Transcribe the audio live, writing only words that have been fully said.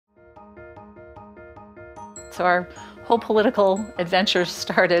So our whole political adventure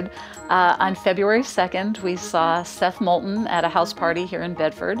started on February 2nd. We saw Seth Moulton at a house party here in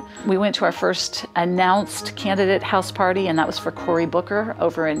Bedford. We went to our first announced candidate house party, and that was for Cory Booker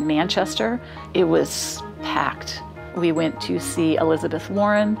over in Manchester. It was packed. We went to see Elizabeth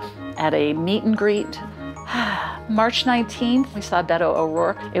Warren at a meet and greet. March 19th, we saw Beto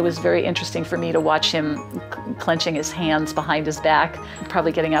O'Rourke. It was very interesting for me to watch him clenching his hands behind his back,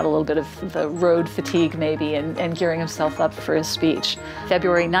 probably getting out a little bit of the road fatigue maybe, and gearing himself up for his speech.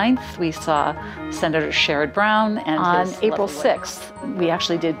 February 9th, we saw Senator Sherrod Brown, and on April 6th, we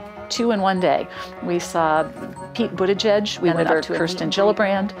actually did 2 in one day. We saw Pete Buttigieg, we went up to Kirsten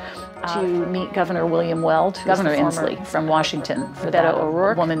Gillibrand to meet Governor William Weld, Governor Inslee from Washington, for Beto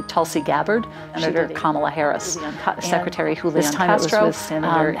O'Rourke, woman Tulsi Gabbard, Senator Kamala Harris, Secretary Julian Castro,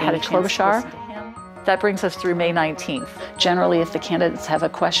 Hattie Klobuchar. That brings us through May 19th. Generally, if the candidates have a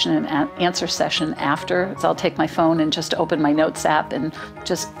question and answer session after, I'll take my phone and just open my notes app and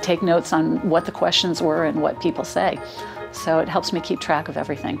just take notes on what the questions were and what people say. So it helps me keep track of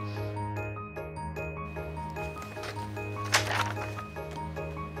everything.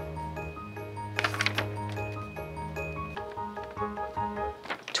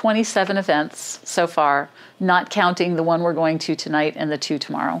 27 events so far, not counting the one we're going to tonight and the 2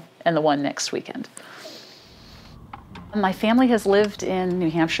 tomorrow and the one next weekend. My family has lived in New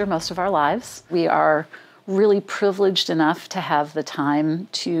Hampshire most of our lives. We are really privileged enough to have the time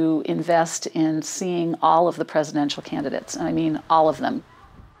to invest in seeing all of the presidential candidates, and I mean all of them.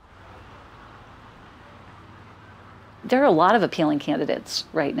 There are a lot of appealing candidates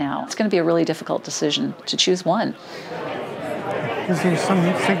right now. It's going to be a really difficult decision to choose one. Is there some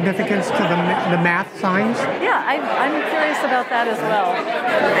significance to the math signs? Yeah, I'm curious about that as well.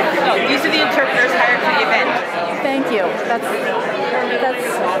 Oh, these are the interpreters hired for the event. Thank you. That's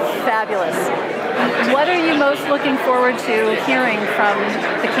fabulous. What are you most looking forward to hearing from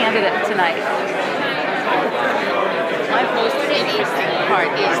the candidate tonight? My most interesting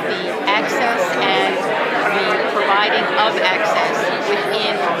part is the access and the providing of access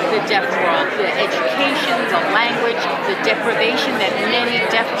within the deaf world. The education, the language, the deprivation that many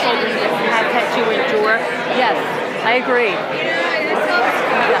deaf children have had to endure. Yes, I agree.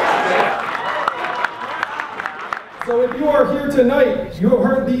 So if you are here tonight, you have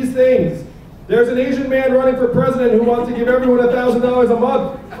heard these things. There's an Asian man running for president who wants to give everyone $1,000 a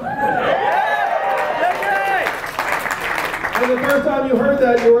month. And the first time you heard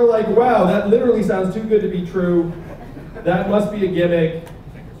that, you were like, wow, that literally sounds too good to be true. That must be a gimmick.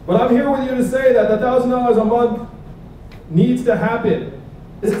 But I'm here with you to say that the $1,000 a month needs to happen.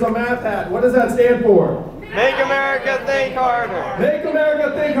 This is a math hat. What does that stand for? Make America think harder. Make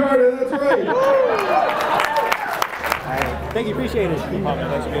America think harder, that's right. Thank you, appreciate it.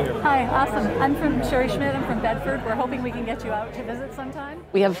 Thanks for being here. Hi, awesome. I'm from Cheri Schmitt. I'm from Bedford. We're hoping we can get you out to visit sometime.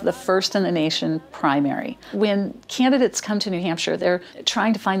 We have the first in the nation primary. When candidates come to New Hampshire, they're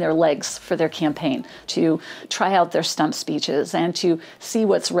trying to find their legs for their campaign, to try out their stump speeches and to see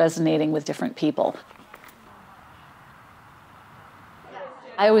what's resonating with different people.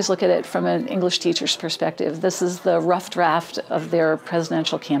 I always look at it from an English teacher's perspective. This is the rough draft of their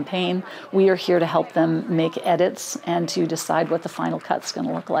presidential campaign. We are here to help them make edits and to decide what the final cut's going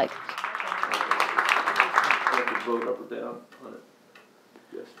to look like. Vote up or down on it.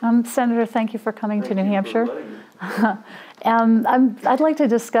 Yes. Senator, thank you for coming to New Hampshire. I'd like to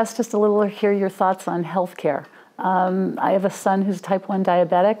discuss just a little, hear your thoughts on health care. I have a son who's type 1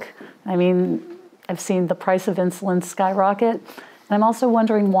 diabetic. I mean, I've seen the price of insulin skyrocket. And I'm also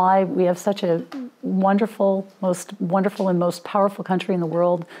wondering why we have such a wonderful and most powerful country in the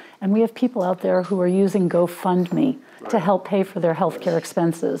world, and we have people out there who are using GoFundMe to help pay for their health care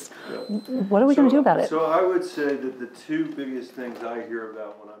expenses. Yeah. What are we going to do about it? So I would say that the 2 biggest things I hear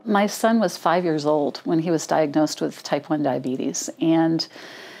about when I'm... My son was 5 years old when he was diagnosed with type 1 diabetes, and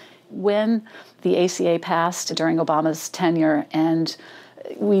when the ACA passed during Obama's tenure and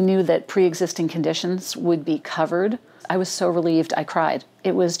we knew that pre-existing conditions would be covered, I was so relieved I cried.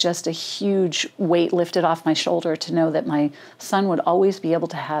 It was just a huge weight lifted off my shoulder to know that my son would always be able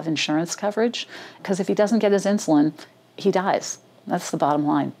to have insurance coverage, because if he doesn't get his insulin, he dies. That's the bottom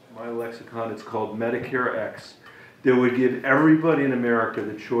line. My lexicon, it's called Medicare X. That would give everybody in America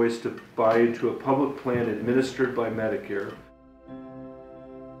the choice to buy into a public plan administered by Medicare.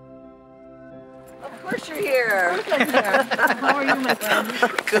 Of course you're here. How are you, my friend?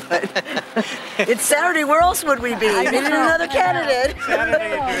 Good. It's Saturday. Where else would we be? Meeting another candidate.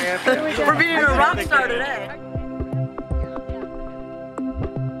 We're meeting a rock star today.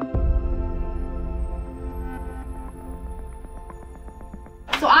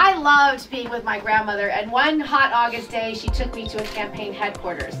 So I loved being with my grandmother, and one hot August day, she took me to a campaign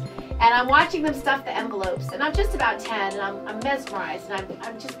headquarters. And I'm watching them stuff the envelopes, and I'm just about 10, and I'm mesmerized, and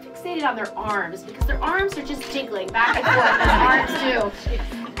I'm just fixated on their arms, because their arms are just jiggling back and forth, as arms do.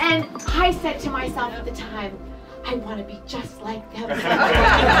 And I said to myself at the time, I want to be just like them.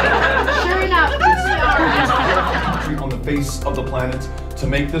 Sure enough, we are. On the face of the planet to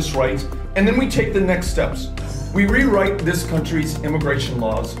make this right, and then we take the next steps. We rewrite this country's immigration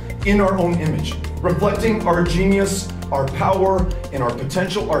laws in our own image, reflecting our genius, our power, and our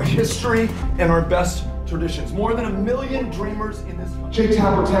potential, our history, and our best traditions. More than 1 million dreamers in this country. Jake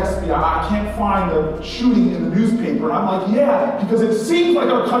Tapper texts me, I can't find the shooting in the newspaper. And I'm like, yeah, because it seems like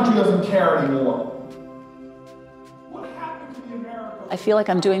our country doesn't care anymore. What happened to the America? I feel like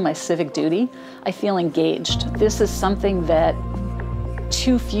I'm doing my civic duty. I feel engaged. This is something that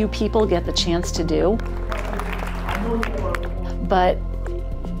too few people get the chance to do. But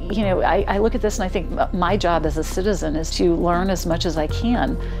you know, I look at this and I think my job as a citizen is to learn as much as I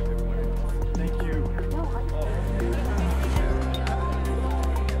can. Thank you.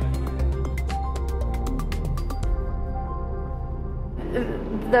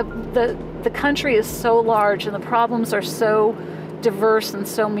 The country is so large and the problems are so diverse and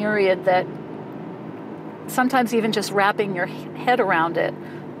so myriad that sometimes even just wrapping your head around it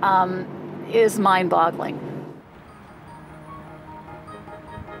is mind-boggling.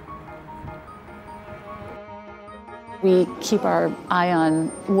 We keep our eye on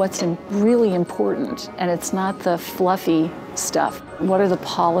what's really important, and it's not the fluffy stuff. What are the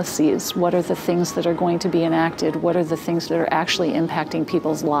policies? What are the things that are going to be enacted? What are the things that are actually impacting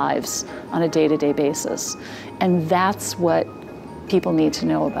people's lives on a day-to-day basis? And that's what people need to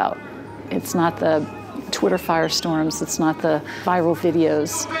know about. It's not the Twitter firestorms, it's not the viral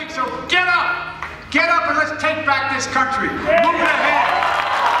videos. So get up and let's take back this country. Move it ahead.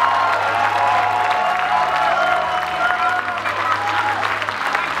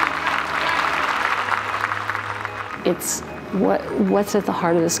 It's what's at the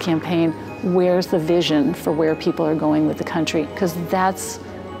heart of this campaign. Where's the vision for where people are going with the country? Because that's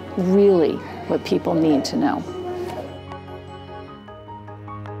really what people need to know.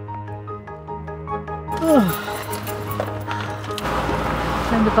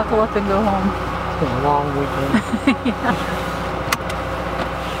 Time to buckle up and go home. It's been a long weekend. Yeah.